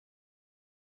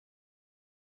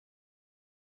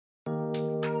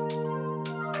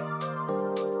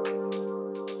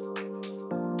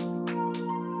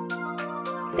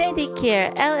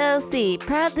Sandicare LLC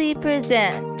proudly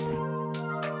presents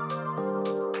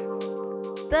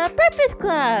the Breakfast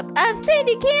Club of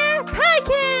Sandicare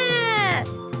Podcast.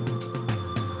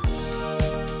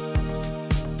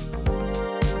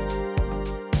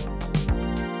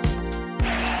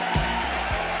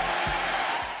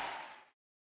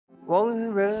 Welcome to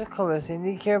the Breakfast Club of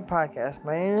Sandicare Podcast.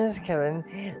 My name is Kevin.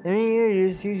 Let me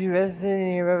introduce you to the rest of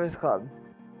the Breakfast Club.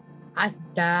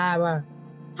 Adara.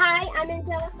 Hi, I'm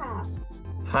Angelica.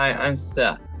 Hi, I'm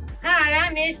Seth. Hi,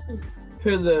 I'm Issy.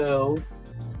 Hello.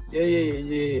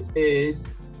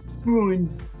 Is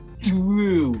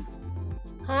Drew.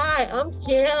 Hi, I'm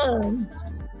Kim.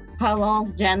 Hello,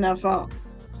 Jennifer.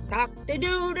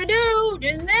 Cock-a-doo-da-doo,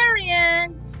 this is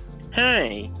Marion.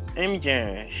 Hi, I'm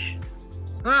Josh.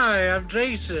 Hi, I'm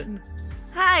Jason.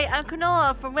 Hi, I'm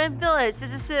Canola from Wind Village.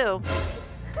 This is Sue.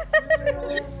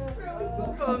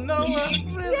 Oh, Noah,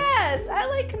 really? Yes, I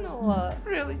like Canola.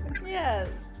 Really? Yes.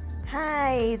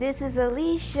 Hi, this is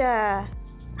Alicia.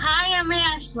 Hi, I'm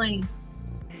Ashley.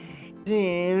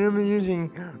 And I'm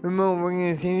using remote working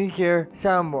at Sandicare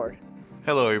soundboard.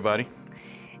 Hello, everybody.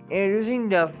 Introducing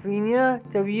Delphina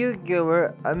W.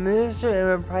 Gilbert,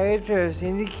 Administrator and Proprietor of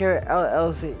Sandicare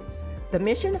LLC. The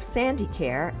mission of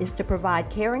Sandicare is to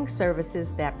provide caring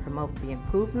services that promote the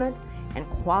improvement and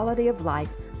quality of life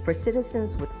for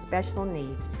citizens with special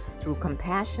needs through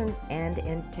compassion and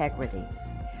integrity.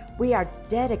 We are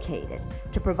dedicated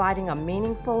to providing a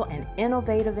meaningful and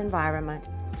innovative environment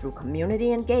through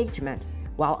community engagement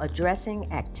while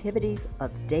addressing activities of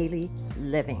daily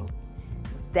living.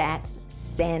 That's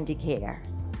Sandicare.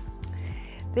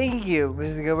 Thank you,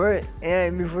 Mrs. Gilbert.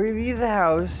 And before you leave the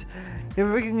house,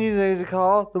 don't forget to use to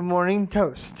call the morning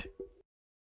toast.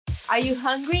 Are you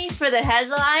hungry for the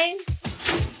headline?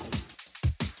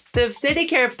 The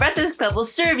Sandicare Breakfast Club will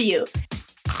serve you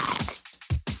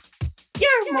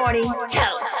your morning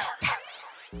toast.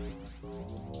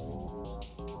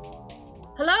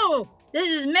 Hello, this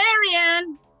is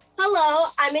Marion. Hello,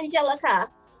 I'm Angelica.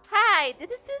 Hi, this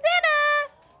is Susanna.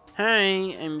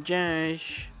 Hi, I'm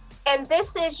Josh. And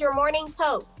this is your morning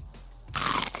toast.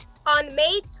 On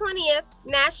May 20th,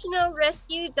 National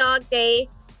Rescue Dog Day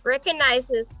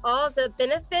recognizes all the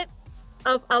benefits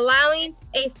of allowing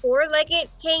a four-legged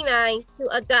canine to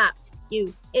adopt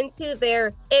you into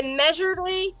their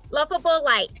immeasurably lovable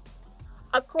life.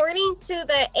 According to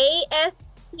the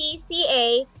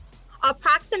ASPCA,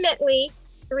 approximately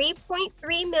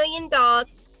 3.3 million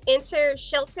dogs enter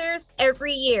shelters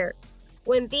every year.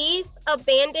 When these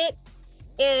abandoned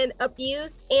and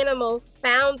abused animals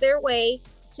found their way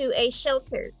to a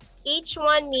shelter, each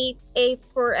one needs a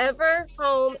forever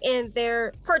home, and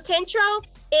their potential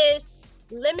is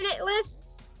limitless.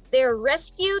 They're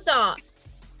rescue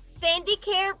dogs.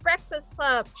 Sandicare Breakfast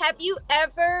Club, have you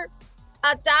ever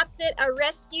adopted a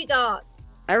rescue dog?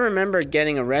 I remember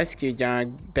getting a rescue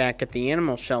dog back at the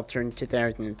animal shelter in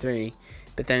 2003,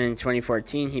 but then in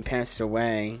 2014 he passed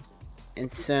away. And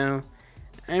so,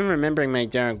 I'm remembering my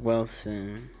dog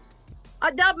Wilson.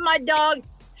 Adopt my dog,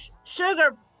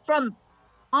 Sugar, from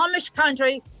Amish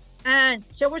country, and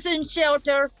she was in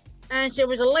shelter, and she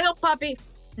was a little puppy,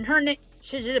 and her name,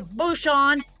 she's a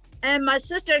Bouchon, and my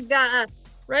sister got a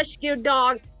rescue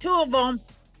dog, two of them,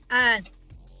 and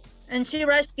she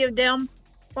rescued them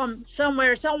from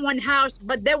someone's house,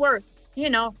 but they were,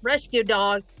 rescue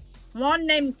dogs. One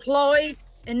named Chloe,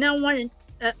 and then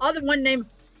other one named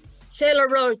Shayla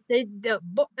Rose. They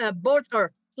both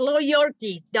are little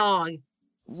Yorkie dogs.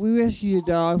 We rescued a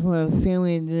dog from a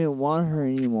family that didn't want her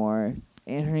anymore,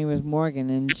 and her name was Morgan,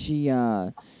 and she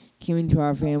came into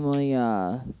our family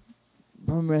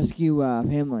from rescue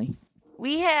family.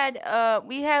 We had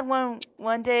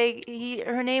one day.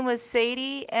 Her name was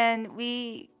Sadie, and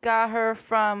we got her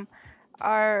from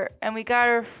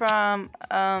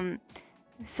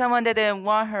someone that didn't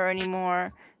want her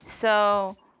anymore.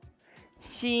 So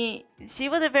she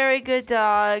was a very good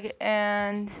dog,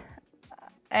 and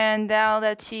now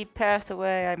that she passed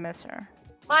away, I miss her.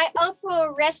 My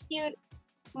uncle rescued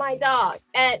my dog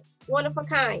at One of a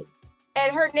Kind,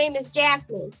 and her name is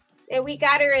Jasmine. And we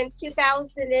got her in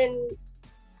 2007.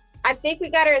 I think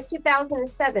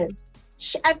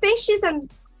she's a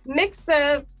mix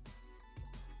of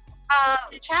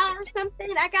child or something.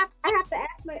 I have to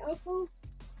ask my uncle.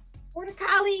 Border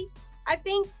Collie, I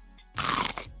think.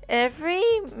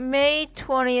 Every May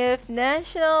 20th,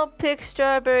 National Pick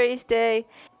Strawberries Day.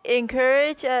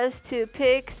 Encourage us to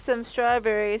pick some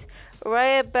strawberries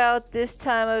right about this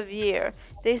time of year.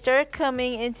 They start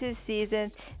coming into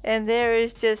season, and there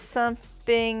is just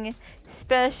something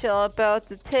special about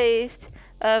the taste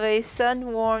of a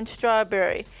sun-warmed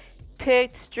strawberry.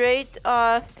 picked straight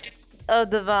off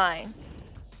of the vine.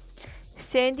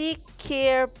 Sandy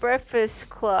Care Breakfast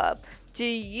Club. Do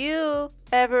you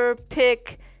ever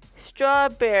pick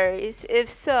strawberries? If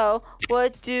so,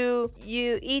 what do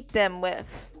you eat them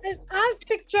with? I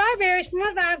pick strawberries from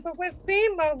the vine for whipped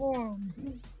cream over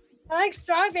them. I like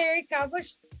strawberry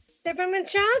covers, dip them in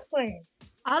chocolate.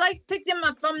 I like to pick them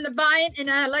up from the vine,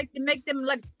 and I like to make them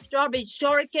like strawberry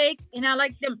shortcake, and I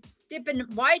like them dip in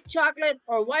white chocolate,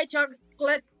 or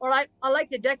I like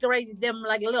to decorate them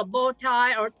like a little bow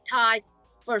tie or tie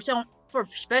for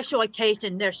special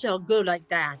occasion. They're so good like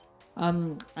that. I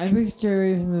pick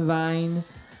strawberries from the vine,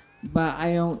 but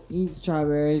I don't eat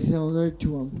strawberries. I'm allergic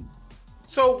to them.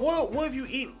 So what have you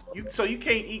eaten? So you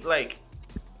can't eat like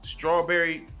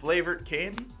strawberry flavored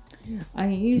candy? I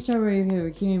can eat strawberry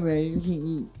flavored candy, but I just can't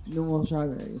eat normal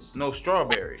strawberries. No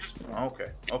strawberries.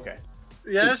 Okay.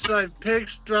 Yes, I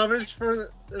picked strawberries for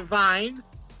the vine,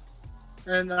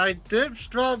 and I dip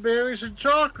strawberries in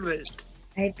chocolate.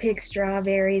 I pick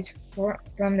strawberries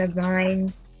from the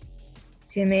vine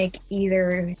to make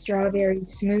either strawberry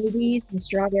smoothies and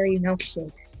strawberry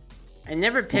milkshakes. I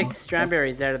never picked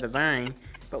strawberries out of the vine,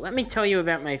 but let me tell you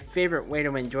about my favorite way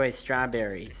to enjoy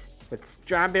strawberries. With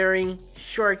strawberry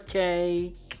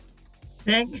shortcake.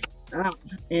 Pick up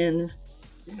in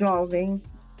strawberry,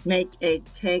 make a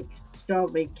cake,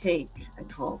 strawberry cake, I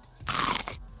call.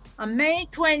 On May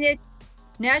 20th,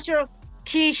 National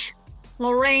Quiche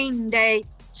Lorraine Day,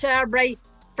 celebrate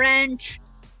French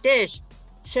dish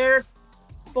served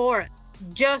for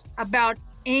just about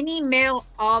any meal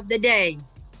of the day.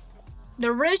 The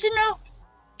original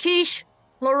quiche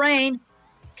Lorraine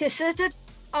consisted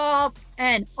of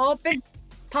an open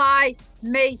pie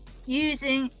made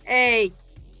using a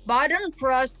bottom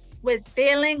crust with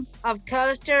filling of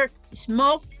custard,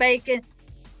 smoked bacon.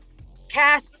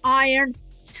 Cast iron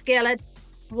skillet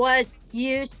was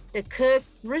used to cook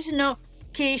original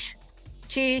quiche.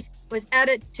 Cheese was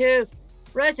added to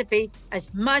recipe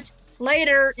as much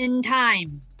later in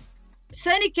time.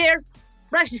 Sandy Care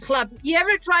Breakfast Club. You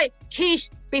ever tried quiche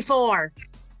before?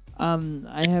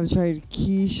 I have tried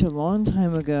quiche a long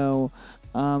time ago,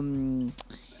 and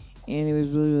it was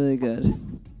really, really good.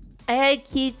 I had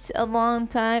quiche a long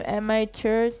time at my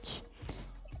church,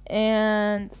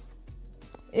 and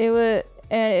it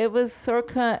was so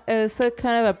kind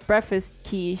of a breakfast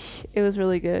quiche. It was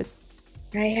really good.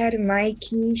 I had my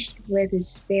quiche with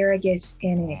asparagus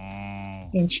in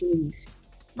it and cheese.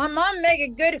 My mom make a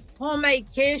good homemade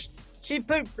quiche. She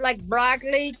put like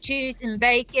broccoli, cheese, and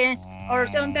bacon, or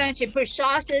sometimes she put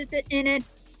sauces in it.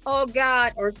 Oh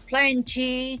God, or plain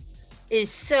cheese.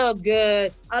 It's so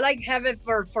good. I like to have it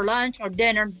for lunch or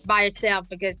dinner by itself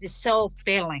because it's so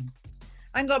filling.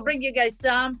 I'm gonna bring you guys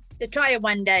some to try it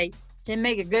one day to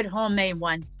make a good homemade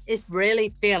one. It's really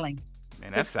filling.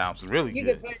 Man, that sounds really You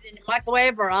good. can put it in the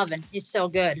microwave or oven. It's so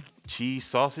good. Cheese,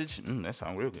 sausage, that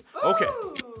sounds real good. Okay.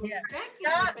 Yeah. That's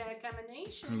not a bad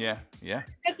combination. Yeah.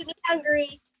 Making me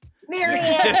hungry. Miriam.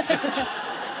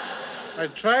 I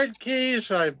tried quiche.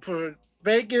 I put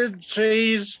bacon,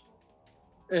 cheese,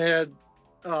 and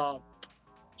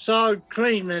sour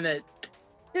cream in it.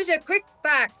 There's a quick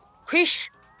fact. Quiche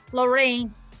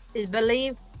Lorraine is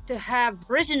believed to have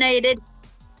originated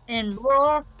in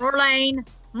rural Lorraine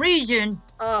region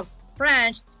of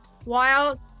France,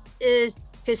 while is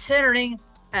considering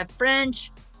a French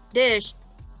dish.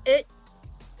 It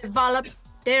developed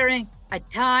during a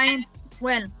time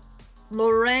when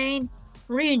Lorraine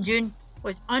region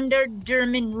was under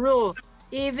German rule.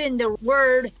 Even the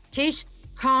word quiche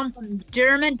comes from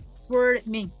German word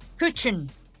mean Kuchen,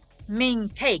 mean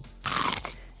cake.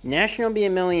 National Be a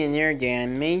Millionaire Day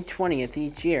on May 20th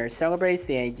each year celebrates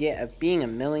the idea of being a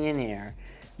millionaire.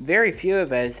 Very few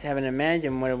of us haven't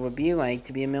imagined what it would be like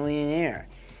to be a millionaire.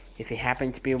 If you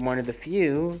happen to be one of the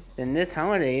few, then this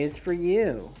holiday is for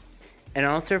you. And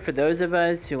also for those of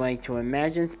us who like to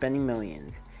imagine spending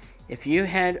millions. If you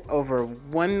had over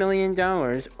 $1 million,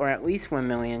 or at least $1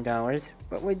 million,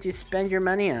 what would you spend your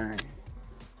money on?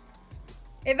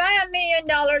 If I had $1 million,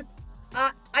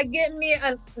 I get me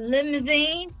a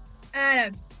limousine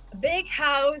and a big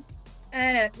house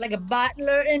and like a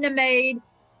butler and a maid,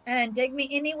 and take me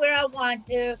anywhere I want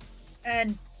to,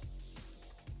 and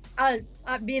I'll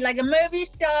be like a movie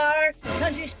star, a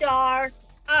country star.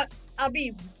 I'll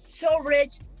be so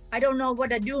rich. I don't know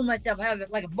what to do with myself. I have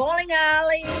like a bowling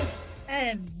alley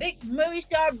and a big movie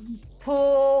star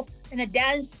pool and a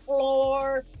dance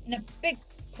floor and a big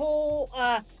pool,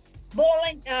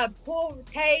 bowling pool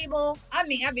table. I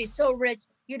mean, I'd be so rich.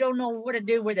 You don't know what to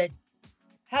do with it.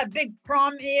 Have big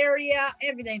prom area,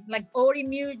 everything like oldie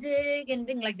music and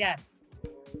things like that.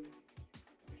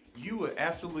 you would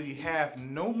absolutely have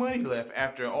no money left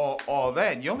after all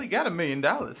that. You only got $1 million.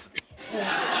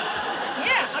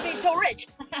 Yeah, I'll be so rich.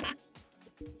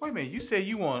 Wait a minute, you said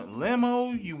you want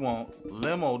limo, you want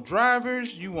limo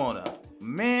drivers, you want a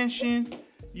mansion,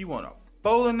 you want a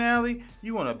bowling alley,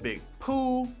 you want a big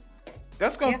pool.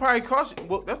 That's gonna probably cost you.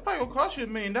 Well, that's probably gonna cost you $1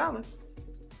 million.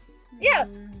 Yeah.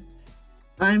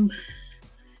 I'm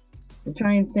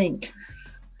trying to think.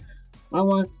 I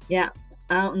want,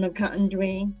 out in the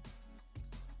country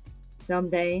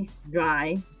someday,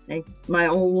 drive like my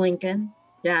old Lincoln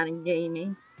Daddy gave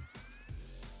me.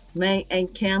 Make a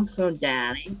camp for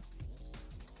Daddy.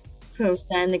 So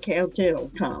Santa Claus too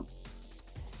come.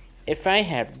 If I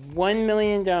had $1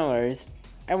 million,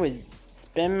 I would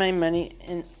spend my money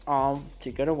in all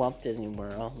to go to Walt Disney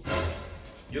World.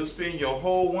 You'll spend your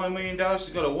whole $1 million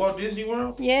to go to Walt Disney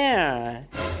World? Yeah.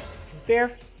 Fare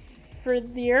for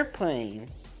the airplane.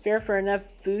 Fare for enough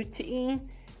food to eat.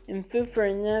 And food for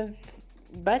enough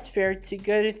bus fare to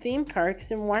go to theme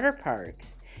parks and water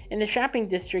parks. In the shopping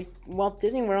district Walt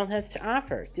Disney World has to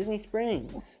offer, Disney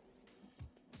Springs.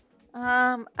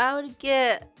 I would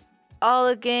get all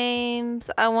the games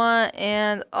I want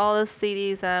and all the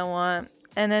CDs I want,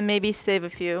 and then maybe save a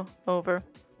few over.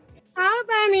 I'll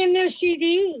buy me a new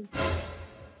CD.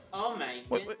 Oh my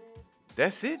Wait.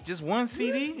 That's it? Just one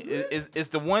CD? Is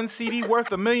the one CD worth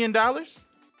 $1 million?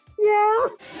 Yeah.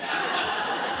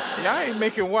 Y'all ain't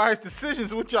making wise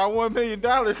decisions with y'all $1 million.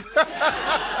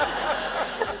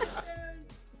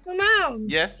 Mom.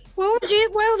 Yes. What would you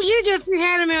do if you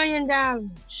had $1 million?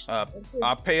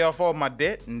 I'll pay off all my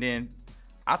debt and then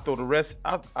I throw the rest.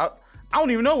 I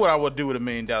don't even know what I would do with $1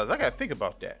 million. I gotta think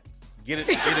about that. Get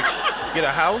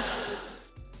a house.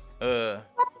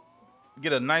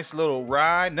 Get a nice little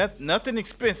ride. Nothing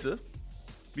expensive,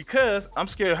 because I'm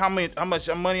scared how much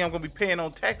money I'm gonna be paying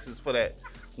on taxes for that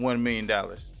 $1 million.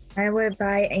 I would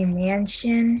buy a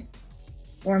mansion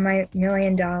for my $1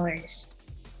 million.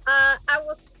 I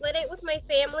will split it with my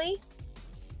family.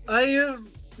 I use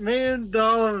 $1 million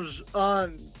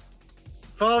on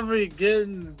probably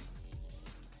getting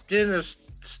a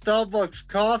Starbucks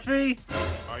coffee.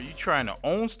 Are you trying to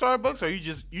own Starbucks, or you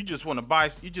just want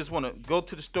to go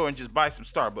to the store and just buy some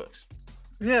Starbucks?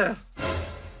 Yeah.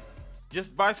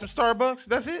 Just buy some Starbucks?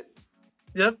 That's it?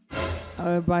 Yep.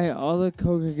 I would buy all the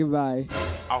Coke I could buy.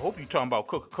 I hope you're talking about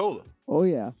Coca-Cola. Oh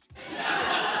yeah.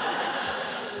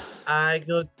 I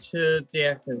go to the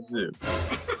African Zoo.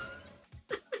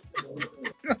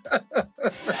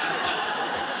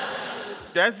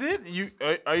 That's it?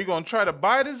 Are you gonna try to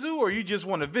buy the zoo, or you just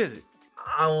want to visit?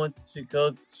 I want to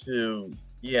go to,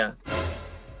 yeah.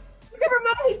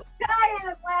 Everybody's dying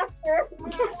of laughter.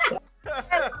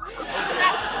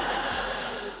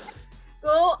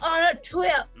 Go on a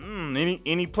trip.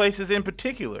 Any places in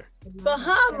particular?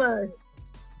 Bahamas.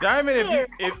 Diamond,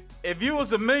 if you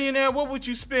was a millionaire, what would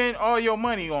you spend all your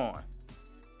money on?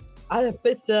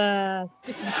 Pizza.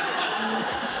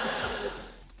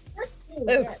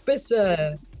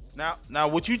 Pizza. Now,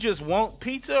 would you just want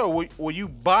pizza, or will you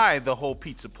buy the whole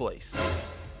pizza place?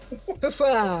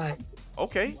 Fry.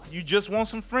 Okay, you just want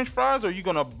some French fries, or you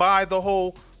gonna buy the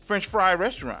whole French fry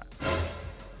restaurant?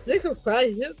 They can fry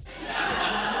it.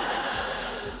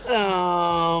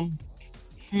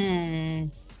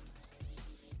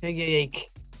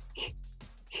 Like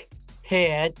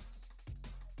cats.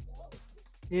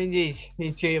 And this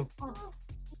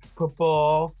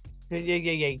football.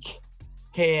 Like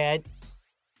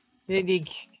cats. And they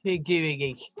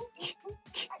give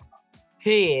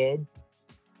head.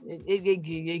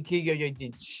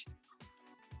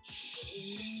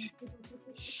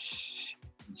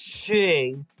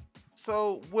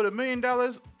 So with $1 million,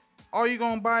 all you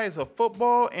gonna buy is a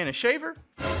football and a shaver?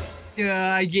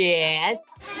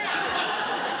 Yes.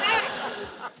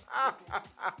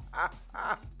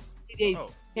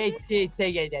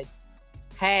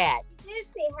 Hat.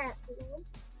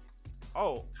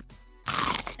 Oh.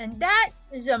 And that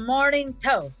is a morning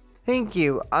toast. Thank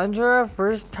you. On to our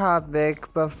first topic,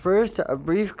 but first, a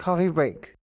brief coffee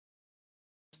break.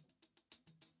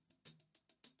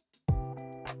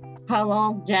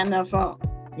 Hello, Jennifer.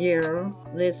 You're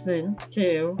listening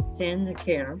to Santa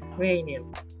Care Radio.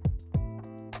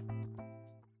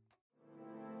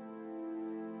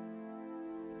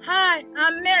 Hi,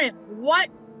 I'm Miriam. What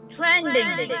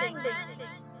trending?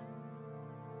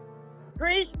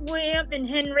 Prince William and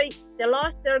Henry, they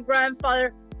lost their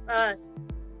grandfather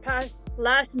passed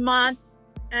last month,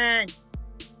 and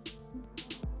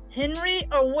Henry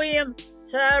or William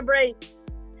celebrate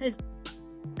his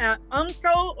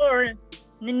uncle or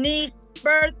niece's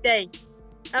birthday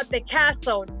at the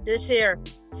castle this year.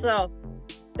 So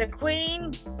the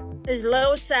Queen is a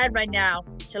little sad right now.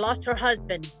 She lost her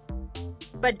husband,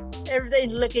 but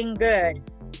everything's looking good.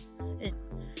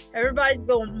 Everybody's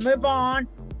going to move on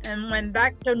and went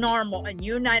back to normal in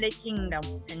United Kingdom,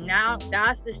 and now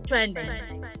that's the trending.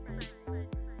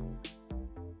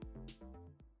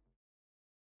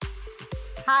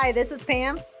 Hi, this is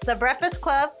Pam. The Breakfast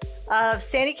Club of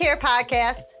Sandy Care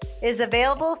podcast is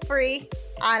available free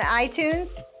on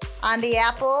iTunes, on the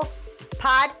Apple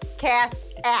Podcast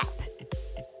app.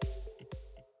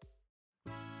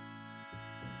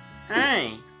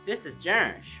 Hi, this is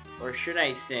Josh, or should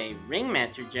I say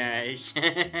Ringmaster Josh.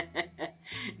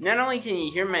 Not only can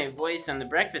you hear my voice on the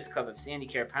Breakfast Club of Sandy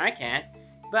Care podcast,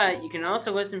 but you can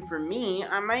also listen for me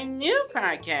on my new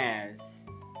podcast,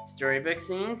 Storybook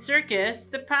Singing Circus,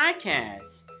 the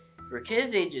podcast. For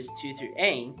kids ages 2 through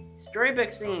 8,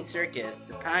 Storybook Singing Circus,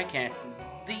 the podcast, is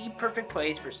the perfect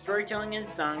place for storytelling and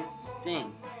songs to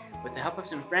sing. With the help of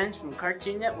some friends from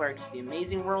Cartoon Network's The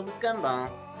Amazing World of Gumball,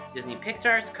 Disney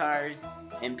Pixar's Cars,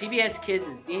 and PBS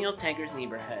Kids' Daniel Tiger's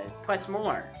Neighborhood, plus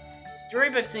more.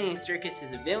 Storybook Singing Circus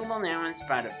is available now on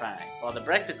Spotify, while the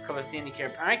Breakfast Club of Sandy Care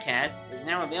podcast is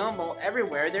now available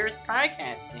everywhere there is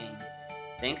podcasting.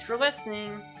 Thanks for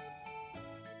listening.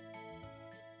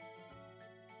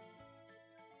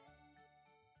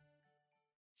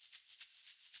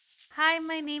 Hi,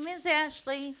 my name is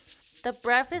Ashley. The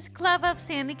Breakfast Club of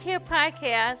Sandy Care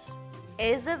podcast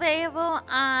is available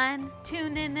on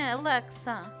TuneIn and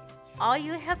Alexa. All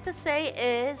you have to say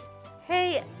is,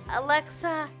 "Hey,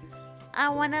 Alexa, I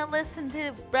want to listen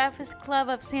to the Breakfast Club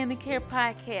of Sandy Care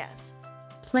podcast."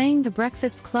 Playing the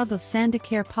Breakfast Club of Sandy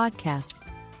Care podcast.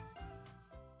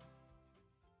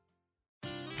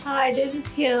 Hi, this is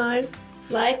Karen.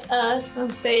 Like us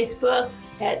on Facebook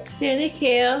at Sandy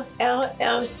Care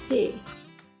LLC.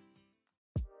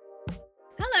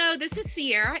 Hello, this is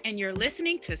Sierra, and you're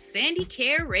listening to Sandy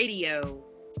Care Radio.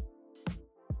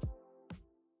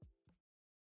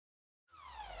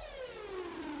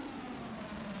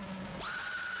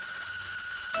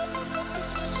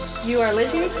 You are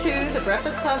listening to the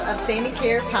Breakfast Club of Sandy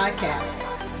Care podcast.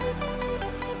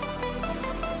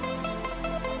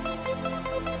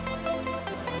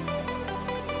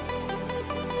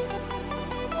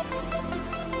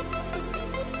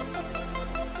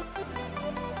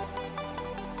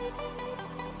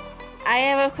 I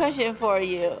have a question for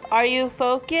you. Are you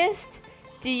focused?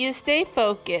 Do you stay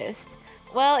focused?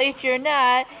 Well, if you're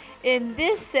not, in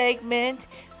this segment,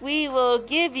 we will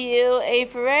give you a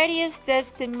variety of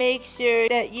steps to make sure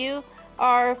that you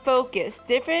are focused.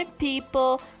 Different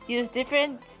people use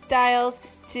different styles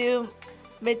to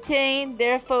maintain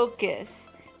their focus.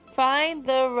 Find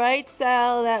the right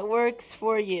style that works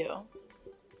for you.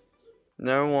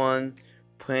 Number 1,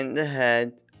 plan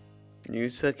ahead.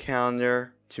 Use a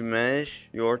calendar to manage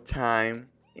your time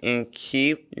and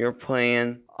keep your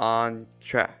plan on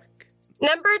track.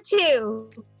 Number 2,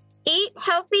 eat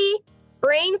healthy.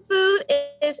 Brain food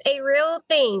is a real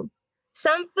thing.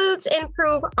 Some foods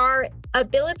improve our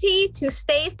ability to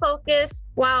stay focused,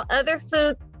 while other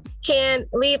foods can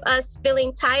leave us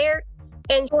feeling tired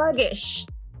and sluggish.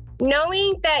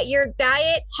 Knowing that your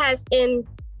diet has an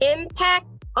impact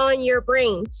on your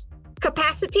brain's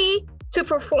capacity to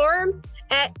perform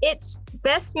at its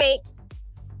best makes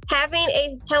having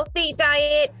a healthy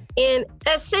diet an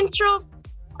essential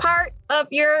part of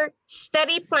your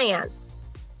study plan.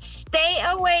 Stay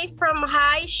away from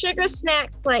high sugar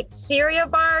snacks like cereal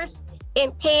bars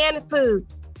and canned food.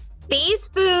 These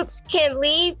foods can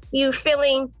leave you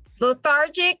feeling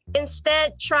lethargic.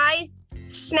 Instead, try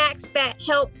snacks that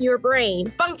help your brain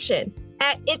function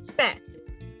at its best.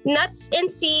 Nuts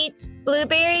and seeds,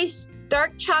 blueberries,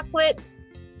 dark chocolates,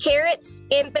 carrots,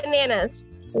 and bananas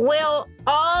will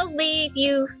all leave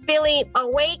you feeling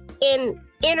awake and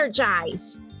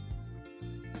energized.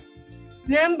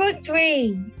 Number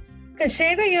 3,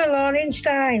 consider your learning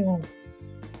style.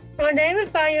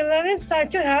 Identify your learning style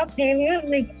to help tailor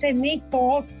the technique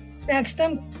for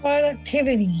maximum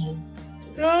productivity.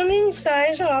 Learning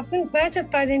styles are often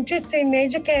classified into 3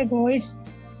 major categories: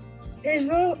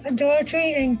 visual,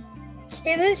 auditory, and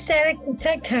kinesthetic and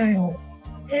tactile.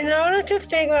 In order to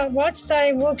figure out what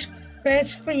style works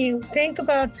best for you, think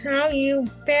about how you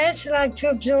best like to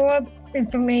absorb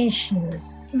information.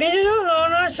 Visual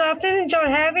learners often enjoy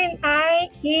having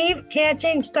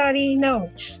eye-catching study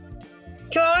notes.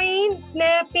 Drawing,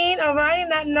 napping, or writing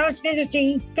out notes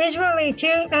visually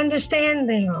to understand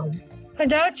them.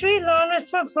 Auditory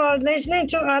learners prefer listening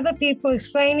to other people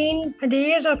explaining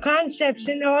ideas or concepts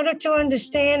in order to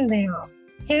understand them.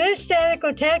 Kinesthetic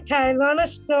or tactile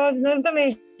learners absorb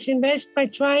information best by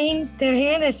trying their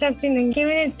hand at something and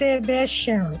giving it their best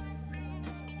shot.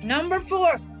 Number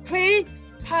 4, create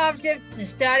positive and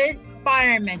study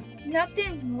environment.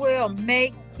 Nothing will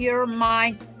make your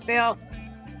mind feel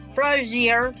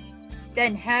fuzzier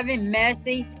than having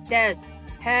messy desks.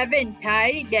 Having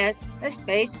tidy desks and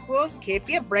space will keep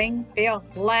your brain feel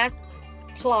less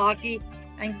cloggy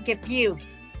and confused,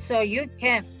 so you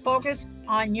can focus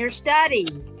on your study.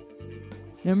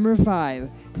 Number 5,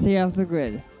 stay off the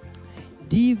grid.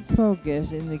 Deep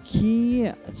focus is the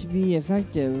key to be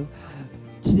effective.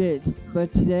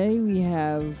 But today we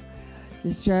have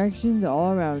distractions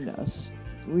all around us.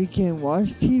 We can watch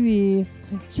TV,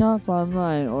 shop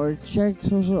online, or check our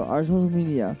social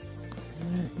media.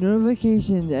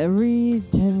 Notifications every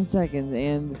 10 seconds,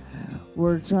 and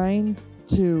we're trying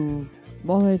to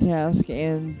multitask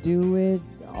and do it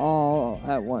all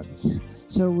at once.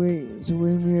 So when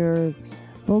we're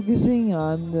focusing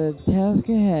on the task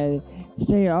ahead,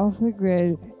 stay off the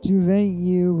grid to prevent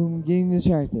you from getting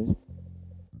distracted.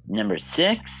 Number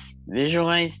 6,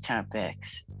 visualize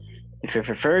topics. If your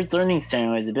preferred learning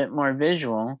style is a bit more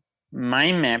visual,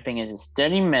 mind mapping is a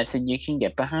study method you can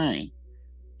get behind.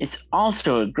 It's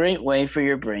also a great way for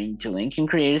your brain to link and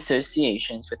create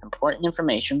associations with important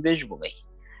information visually.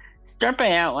 Start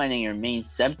by outlining your main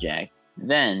subject,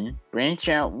 then branch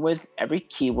out with every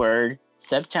keyword,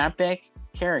 subtopic,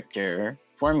 character,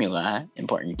 formula,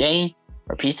 important date,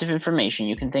 or piece of information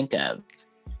you can think of.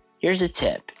 Here's a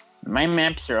tip. Mind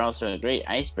maps are also a great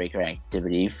icebreaker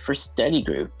activity for study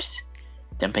groups.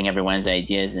 Dumping everyone's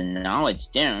ideas and knowledge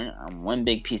down on one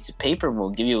big piece of paper will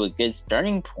give you a good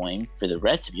starting point for the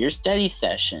rest of your study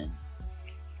session.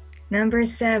 Number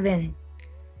 7,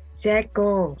 set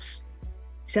goals.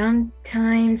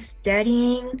 Sometimes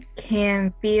studying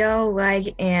can feel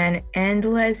like an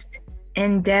endless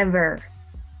endeavor.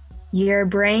 Your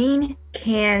brain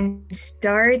can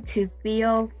start to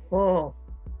feel full,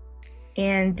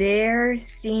 and there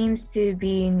seems to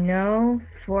be no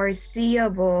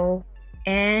foreseeable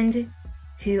end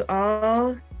to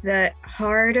all the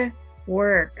hard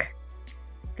work.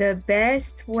 The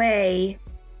best way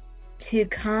to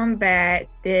combat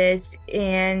this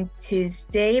and to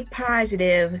stay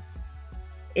positive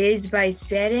is by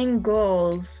setting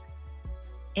goals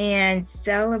and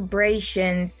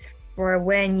celebrations for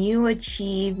when you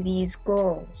achieve these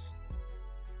goals.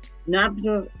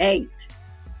 Number 8,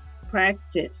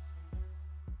 practice.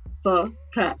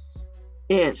 Focus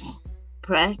is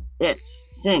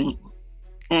practicing,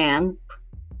 and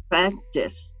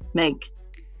practice make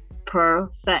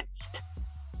perfect.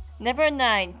 Number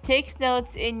 9, take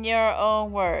notes in your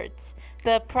own words.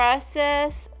 The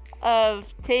process of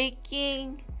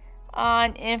taking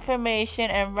on information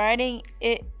and writing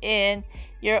it in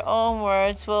your own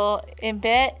words will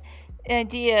embed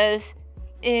ideas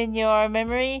in your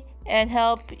memory and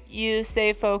help you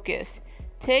stay focused.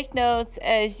 Take notes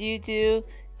as you do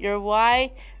your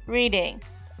wide reading,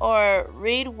 or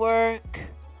rework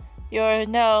your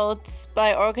notes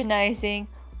by organizing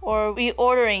or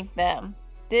reordering them.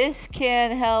 This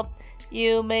can help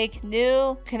you make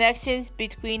new connections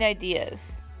between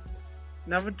ideas.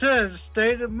 Number 10,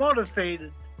 stay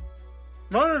motivated.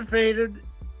 Motivated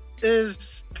is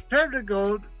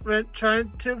critical when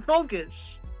trying to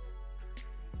focus,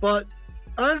 but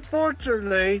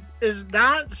unfortunately is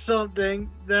not something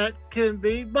that can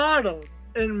be bottled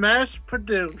and mass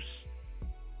produced.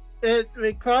 It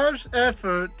requires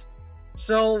effort,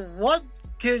 so what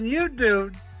can you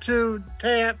do to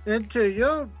tap into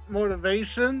your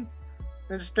motivation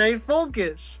and stay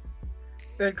focused?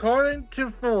 According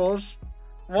to Forbes,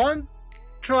 one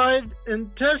tried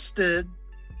and tested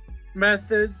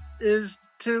method is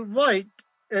to write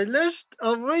a list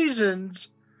of reasons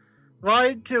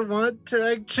why to want to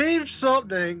achieve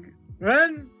something.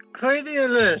 When creating a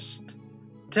list,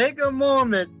 take a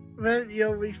moment when you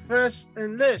refresh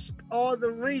and list all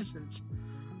the reasons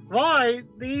why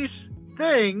these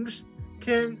things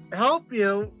can help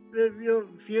you with your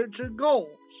future goals.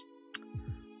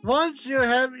 Once you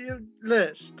have your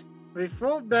list,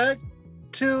 refer back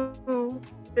to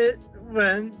it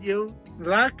when you're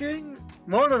lacking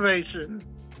motivation.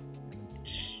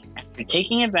 After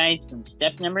taking advice from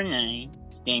step number 9,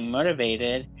 staying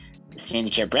motivated, the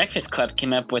Sandy Care Breakfast Club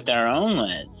came up with our own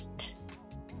list.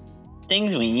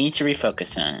 Things we need to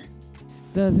refocus on.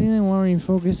 The thing I want to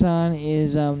refocus on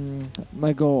is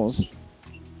my goals.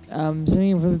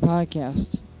 Setting up for the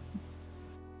podcast.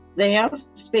 They have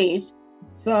speech,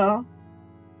 the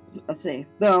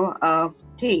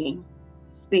T,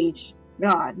 speech,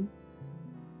 God,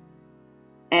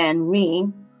 and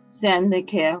me, Sandy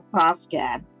Care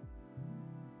podcast.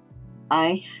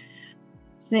 I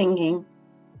singing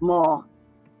more.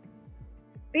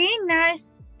 Be nice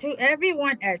to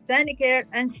everyone at Sandicare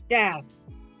and staff.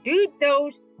 Do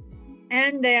those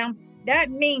and them. That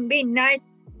mean be nice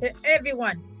to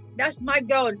everyone. That's my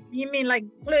goal. You mean like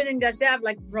including the staff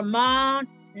like Ramon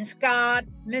and Scott,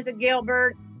 Mr.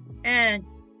 Gilbert, and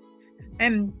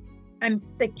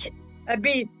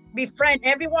befriend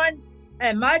everyone.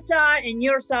 And my side and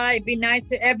your side, be nice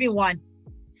to everyone.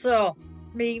 So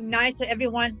be nice to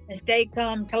everyone and stay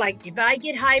calm. Like if I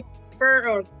get hyper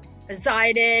or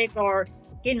anxiety or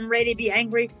getting ready to be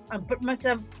angry, I put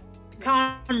myself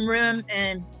calm room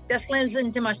and just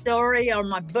listen to my story or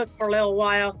my book for a little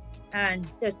while and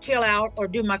just chill out or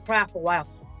do my craft for a while.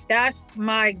 That's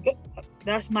my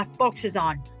focus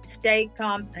on. Stay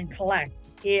calm and collect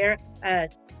here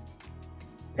at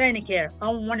Sandicare. I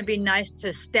want to be nice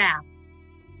to staff.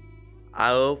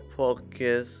 I will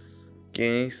focus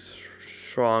getting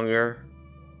stronger,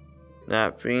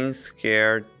 not being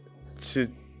scared to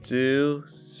do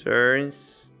certain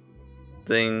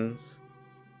things.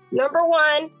 Number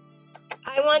 1,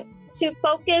 I want to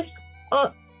focus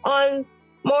on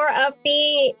more of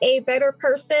being a better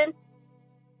person.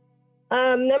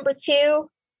 Number 2,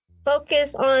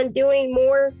 focus on doing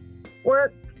more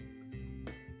work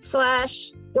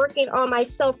 / working on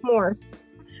myself more.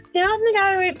 The other thing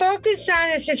I would focus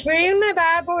on is just reading my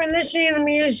Bible and listening to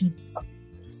music.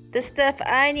 The stuff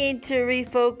I need to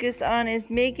refocus on is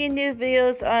making new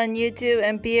videos on YouTube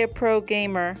and be a pro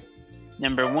gamer.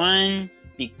 Number 1,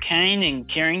 be kind and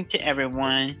caring to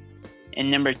everyone.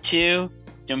 And number 2,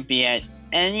 don't be at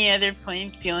any other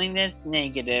point feeling that's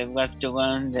negative, left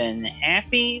alone than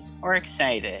happy or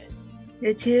excited.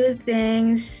 The 2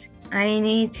 things I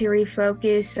need to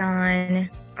refocus on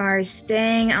are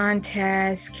staying on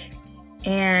task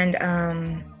and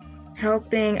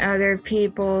helping other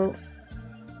people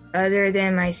other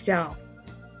than myself.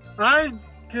 I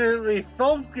get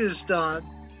refocused on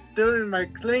doing my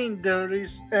clean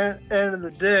duties at the end of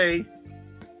the day,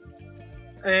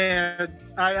 and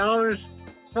I always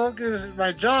focus on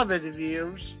my job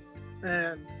interviews,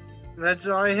 and that's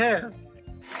all I have.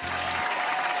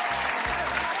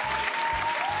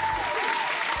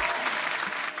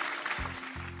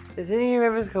 The Sandicare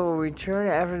Breakfast Club will return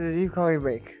after the brief coffee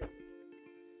break.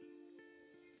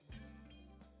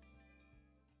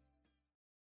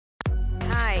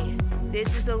 Hi,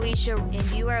 this is Alicia,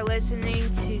 and you are listening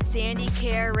to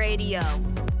Sandicare Radio.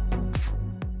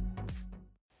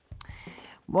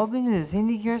 Welcome to the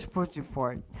Sandicare Sports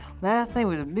Report. Last night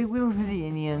was a big win for the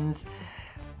Indians.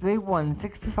 They won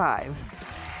 6-5.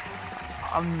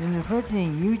 In the first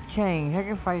inning, Yu Chang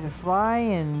sacrificed a fly,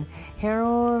 and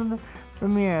Harold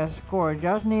Ramirez scored.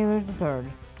 Josh Naylor the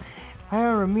third.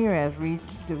 Harold Ramirez reached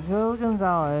Phil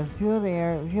Gonzalez, fielding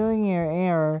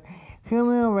error.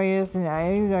 Filomeno Reyes and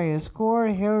Eddie Rosario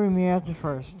scored. Harold Ramirez the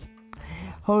first.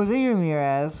 Jose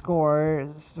Ramirez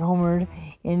scored, homered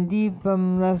in deep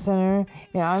left center,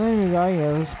 and Ahmed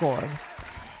Rosario scored.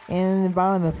 And in the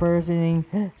bottom of the first inning,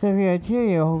 Sofia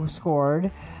Arterio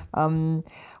scored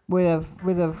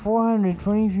with a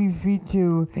 423 feet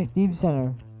to deep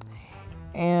center.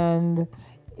 And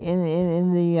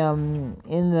in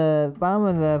the bottom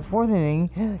of the fourth inning,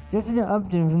 Justin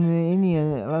Upton from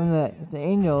the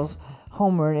Angels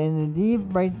homered in the deep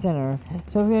right center.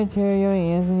 Sophie Ontario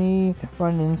and Anthony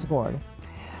Rondon scored.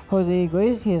 Jose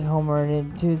Iglesias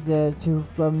homered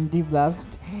from deep left,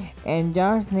 and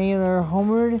Josh Naylor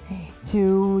homered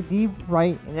to deep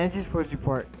right. And that's your sports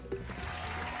report.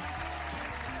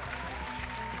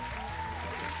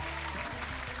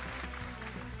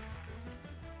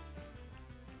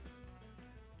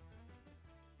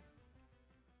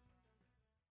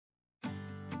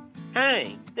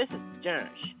 Hi, this is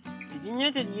Josh. Did you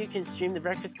know that you can stream the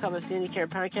Breakfast Club of Sandicare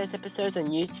podcast episodes on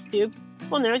YouTube?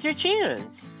 Well, now's your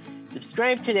chance.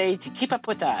 Subscribe today to keep up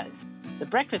with us, the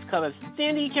Breakfast Club of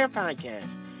Sandicare podcast.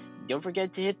 Don't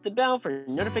forget to hit the bell for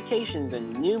notifications on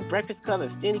new Breakfast Club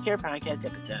of Sandicare podcast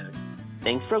episodes.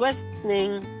 Thanks for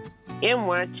listening and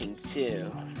watching too.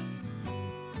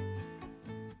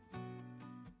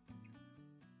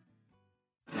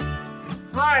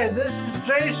 Hi, this is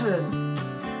Jason.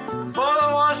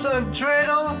 Follow us on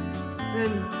Twitter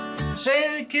and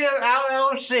Sandicare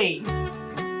LLC.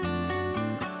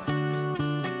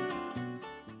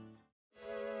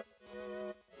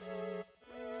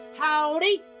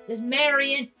 Howdy, this is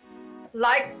Marion.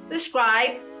 Like,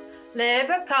 subscribe, leave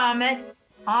a comment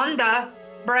on the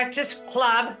Breakfast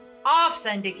Club of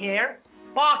Sandicare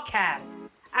podcast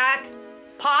at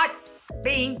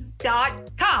podbean.com.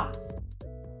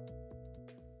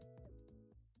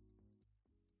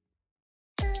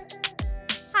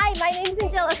 Hi Hi, my name is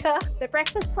Angelica. The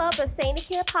Breakfast Club of Sandy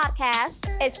Care podcast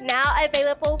is now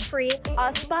available free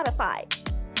on Spotify.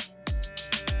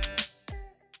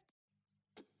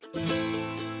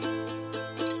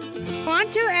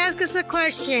 Want to ask us a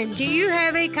question? Do you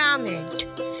have a comment?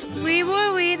 We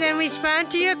will read and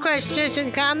respond to your questions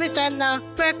and comments on the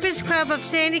Breakfast Club of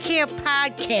Sandy Care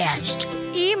podcast.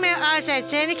 Email us at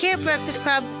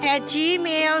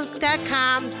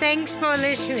sandycarebreakfastclub@gmail.com. Thanks for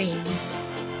listening.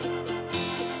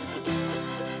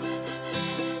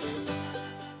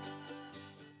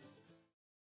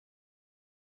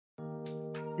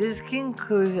 This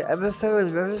concludes the episode of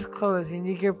the Breakfast Club of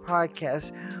Sandy Care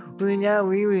podcast. We now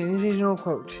read an inspirational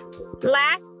quote.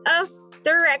 Lack of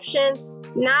direction,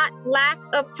 not lack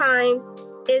of time,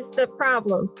 is the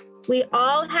problem. We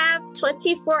all have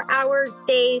 24-hour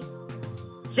days.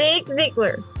 Zig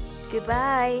Ziglar.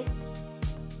 Goodbye.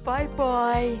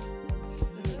 Bye-bye.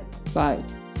 Bye.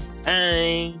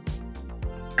 Bye.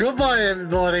 Goodbye,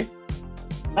 everybody.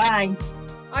 Bye.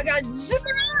 I got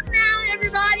zipping on now,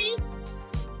 everybody.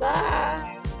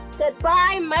 Bye.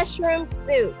 Goodbye, mushroom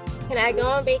soup. Can I go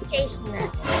on vacation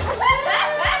now?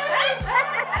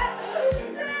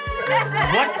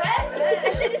 What? I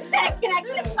should have said, can I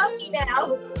get a pokey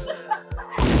now?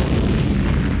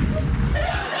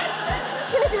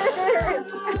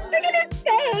 Look at his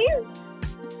face.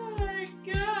 Oh my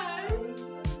god.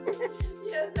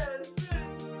 Yes, that was good.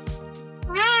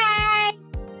 Bye.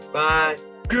 Bye.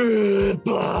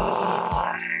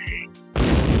 Goodbye.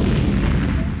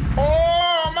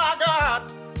 Oh my God!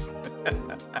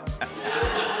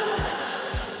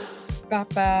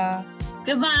 Papa.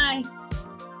 Goodbye.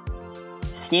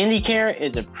 Sandy Care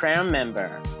is a proud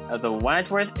member of the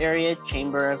Wadsworth Area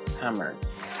Chamber of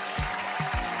Commerce.